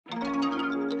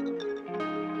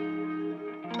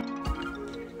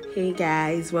Hey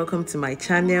guys, welcome to my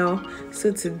channel.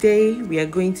 So today we are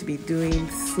going to be doing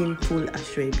simple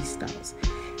Asoebi styles.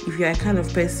 If you're a kind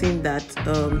of person that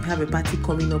have a party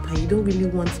coming up and you don't really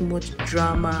want much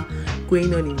drama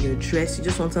going on in your dress, you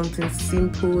just want something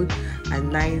simple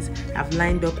and nice, I've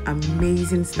lined up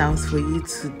amazing styles for you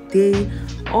today.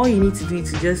 All you need to do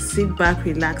is to just sit back,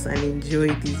 relax and enjoy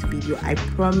this video. I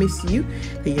promise you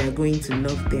that you are going to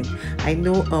love them. I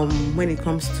know when it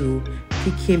comes to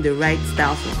picking the right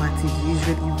style for parties,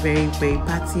 usually very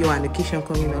party or an occasion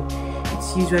coming up,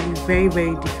 it's usually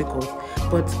very difficult,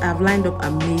 but I've lined up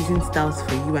amazing styles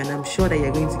for you and I'm sure that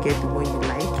you're going to get the one you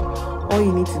like. All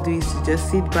you need to do is to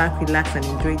just sit back, relax and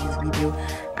enjoy this video.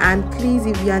 And please,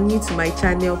 if you are new to my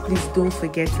channel, please don't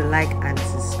forget to like and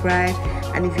subscribe.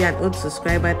 And if you're an old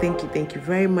subscriber, thank you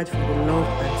very much for the love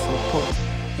and support.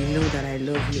 You know that I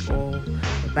love you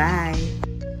all. Bye.